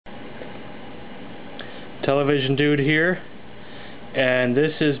Television Dude here, and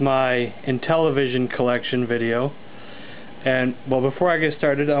this is my Intellivision collection video. And well, before I get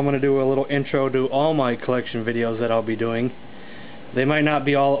started, I'm going to do a little intro to all my collection videos that I'll be doing. They might not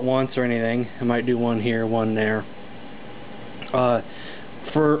be all at once or anything. I might do one here, one there.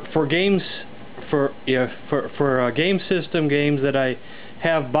 For games, for game system games that I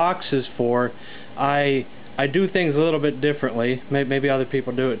have boxes for, I do things a little bit differently. Maybe other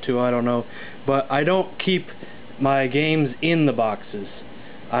people do it too, I don't know. But I don't keep my games in the boxes.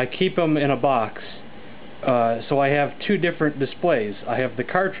 I keep them in a box. So I have two different displays. I have the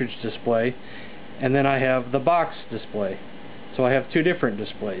cartridge display, and then I have the box display. So I have two different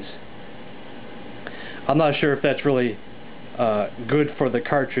displays. I'm not sure if that's really good for the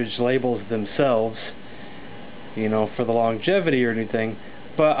cartridge labels themselves, you know, for the longevity or anything,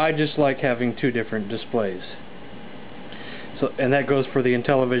 but I just like having two different displays. So, and that goes for the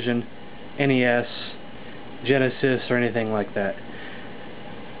Intellivision, NES, Genesis, or anything like that.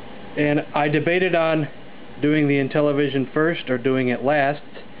 And I debated on doing the Intellivision first or doing it last,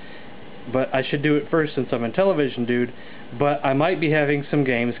 but I should do it first since I'm a Intellivision dude. But I might be having some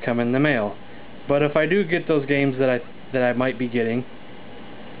games come in the mail. But if I do get those games that I might be getting,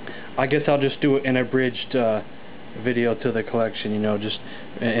 I guess I'll just do it in a abridged video to the collection, you know, just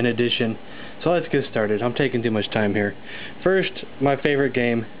in addition. So let's get started. I'm taking too much time here. First, my favorite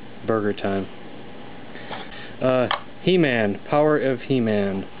game, Burger Time. He-Man, Power of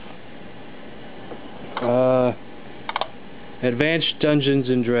He-Man. Advanced Dungeons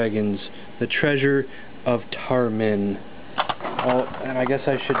and Dragons, The Treasure of Tarmin. Oh, and I guess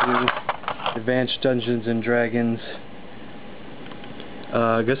I should do Advanced Dungeons and Dragons.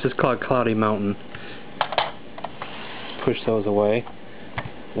 I guess it's called Cloudy Mountain. Push those away.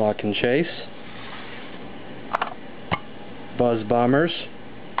 Lock and Chase. Buzz Bombers.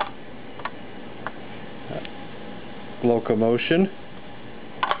 Locomotion.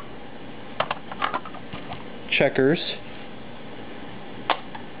 Checkers.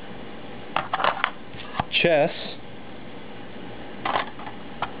 Chess.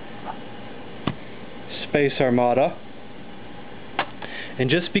 Space Armada. And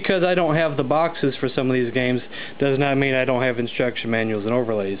just because I don't have the boxes for some of these games does not mean I don't have instruction manuals and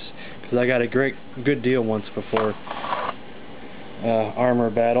overlays, because I got a good deal once before. Armor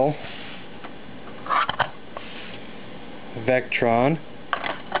Battle. Vectron.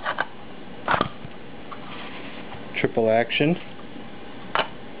 Triple Action.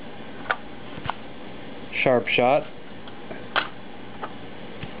 Sharp Shot.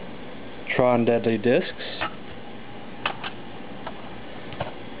 Tron Deadly Discs.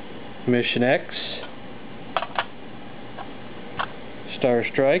 Mission X. Star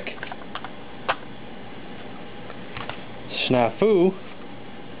Strike. Snafu.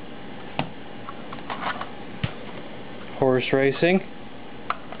 Horse Racing.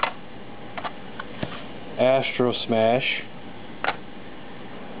 Astro Smash.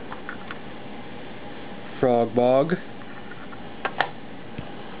 Frog Bog.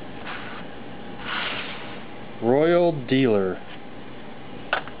 Royal Dealer.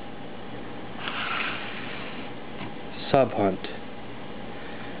 Sub Hunt.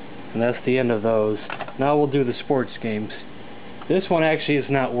 And that's the end of those. Now we'll do the sports games. This one actually is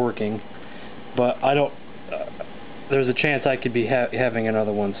not working, but I don't there's a chance I could be having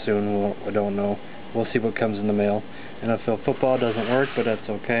another one soon. I don't know. We'll see what comes in the mail. NFL football doesn't work, but that's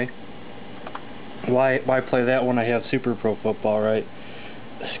okay. Why play that when I have Super Pro Football, right?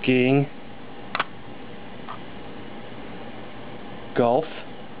 Skiing. Golf.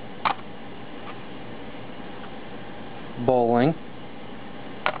 Bowling.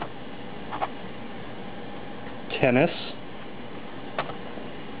 Tennis.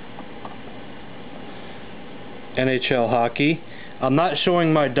 NHL hockey. I'm not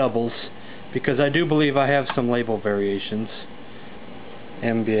showing my doubles because I do believe I have some label variations.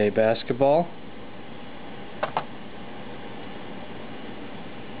 NBA basketball.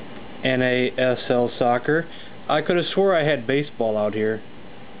 NASL soccer. I could have swore I had baseball out here.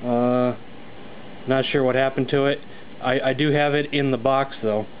 Not sure what happened to it. I do have it in the box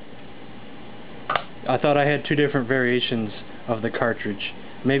though. I thought I had two different variations of the cartridge.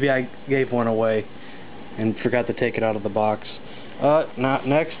 Maybe I gave one away and forgot to take it out of the box.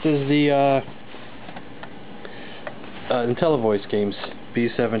 Next is the Intellivoice games.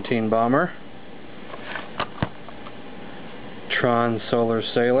 B-17 Bomber. Tron Solar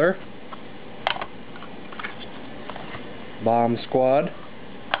Sailor. Bomb Squad.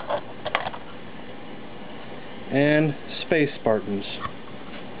 And Space Spartans.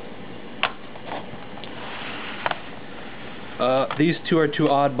 These two are two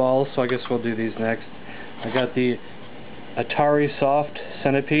oddballs, so I guess we'll do these next. I got the Atari Soft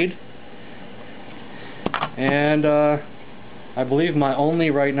Centipede, and I believe my only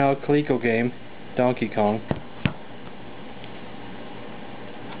right now Coleco game, Donkey Kong.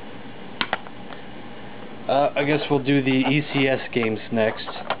 I guess we'll do the ECS games next.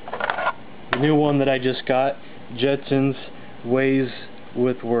 The new one that I just got, Jetsons Ways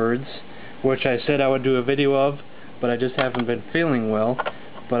with Words, which I said I would do a video of, but I just haven't been feeling well,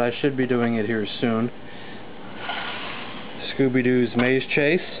 but I should be doing it here soon. Scooby-Doo's Maze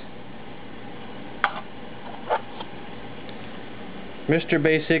Chase, Mr.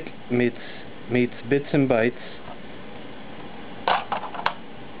 Basic meets Bits and Bytes,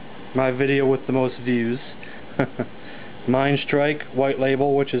 my video with the most views, Mind Strike White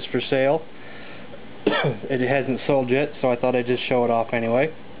Label, which is for sale. It hasn't sold yet, so I thought I'd just show it off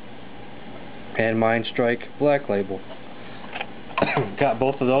anyway. And Mind Strike Black Label. Got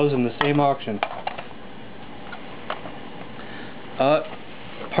both of those in the same auction.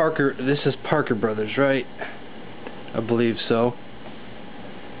 Parker, this is Parker Brothers, right? I believe so.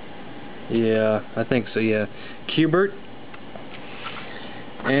 Yeah, I think so, yeah. Cubert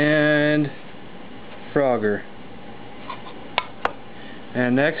and Frogger.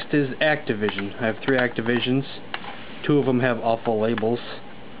 And next is Activision. I have 3 Activisions. 2 of them have awful labels.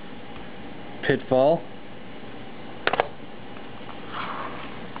 Pitfall,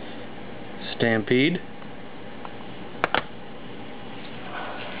 Stampede,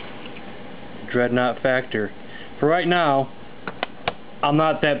 Dreadnought Factor. For right now, I'm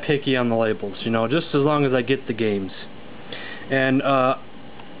not that picky on the labels, you know, just as long as I get the games. And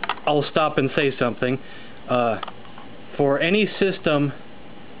I'll stop and say something. For any system,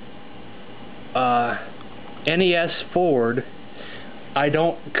 NES forward, I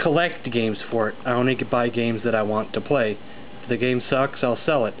don't collect games for it. I only buy games that I want to play. If the game sucks, I'll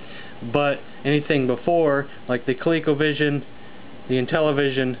sell it. But anything before, like the ColecoVision, the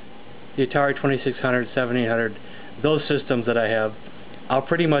Intellivision, the Atari 2600, 7800, those systems that I have, I'll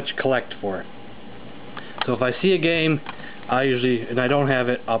pretty much collect for it. So if I see a game, and I don't have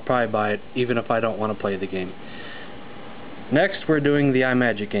it, I'll probably buy it, even if I don't want to play the game. Next, we're doing the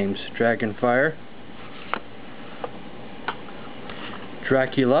iMagic games. Dragonfire,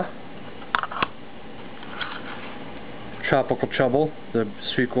 Dracula, Tropical Trouble, the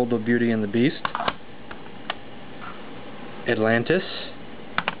sequel to Beauty and the Beast, Atlantis,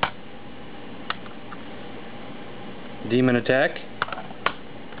 Demon Attack,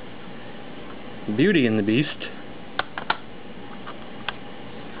 Beauty and the Beast,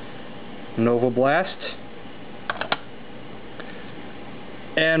 Nova Blast,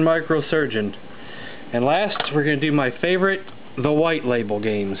 and Microsurgeon. And last, we're going to do my favorite, the White Label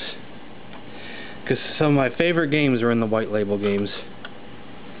games. Because some of my favorite games are in the White Label games.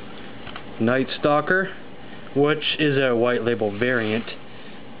 Night Stalker, which is a White Label variant.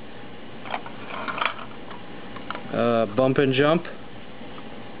 Bump and Jump.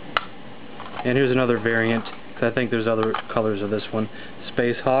 And here's another variant, because I think there's other colors of this one.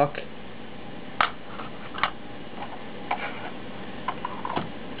 Space Hawk.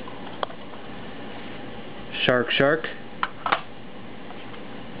 Shark,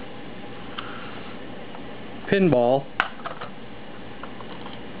 Pinball,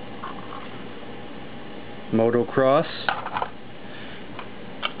 Motocross,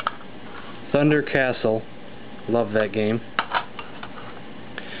 Thunder Castle, love that game.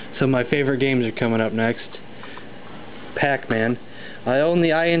 So my favorite games are coming up next. Pac-Man. I own the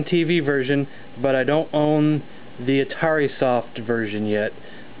INTV version, but I don't own the Atari Soft version yet.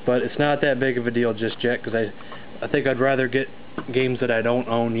 But it's not that big of a deal just yet, because I think I'd rather get games that I don't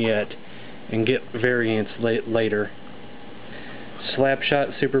own yet and get variants later.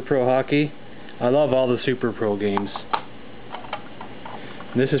 Slapshot Super Pro Hockey. I love all the Super Pro games.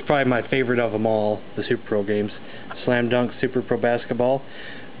 This is probably my favorite of them all, the Super Pro games. Slam Dunk Super Pro Basketball.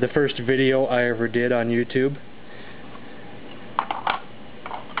 The first video I ever did on YouTube.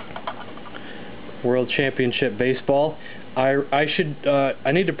 World Championship Baseball. I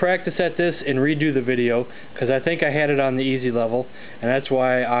need to practice at this and redo the video, because I think I had it on the easy level, and that's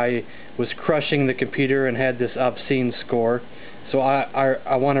why I was crushing the computer and had this obscene score. So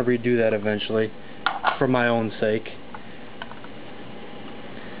I want to redo that eventually, for my own sake.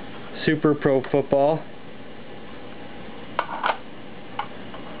 Super Pro Football.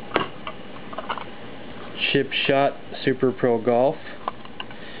 Chip Shot Super Pro Golf.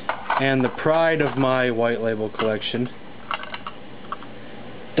 And the pride of my White Label collection,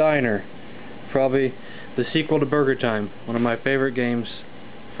 Diner, probably the sequel to Burger Time, one of my favorite games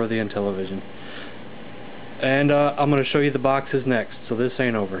for the Intellivision. And I'm going to show you the boxes next, so this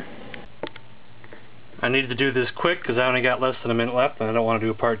ain't over. I need to do this quick because I only got less than a minute left and I don't want to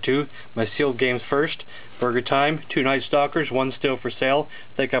do a part 2. My sealed games first. Burger Time, 2 Night Stalkers, 1 still for sale.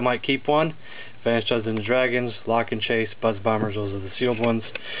 Think I might keep one. Vanished Dungeons and Dragons, Lock and Chase, Buzz Bombers, those are the sealed ones.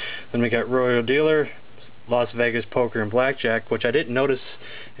 Then we got Royal Dealer, Las Vegas Poker and Blackjack, which I didn't notice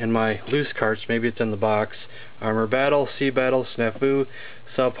in my loose carts, maybe it's in the box. Armor Battle, Sea Battle, Snafu,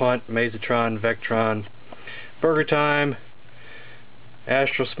 Sub Hunt, Mazatron, Vectron, Burger Time,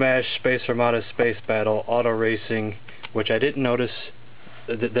 Astral Smash, Space Armada, Space Battle, Auto Racing, which I didn't notice.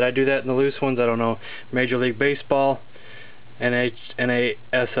 Did I do that in the loose ones? I don't know. Major League Baseball,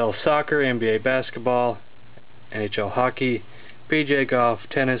 NASL Soccer, NBA Basketball, NHL Hockey, PGA Golf,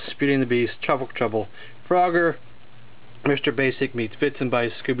 Tennis, Beauty and the Beast, Tropical Trouble, Frogger, Mr. Basic meets Bits and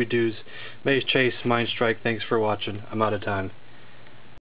Bytes, Scooby-Doo's, Maze Chase, Mind Strike. Thanks for watching. I'm out of time.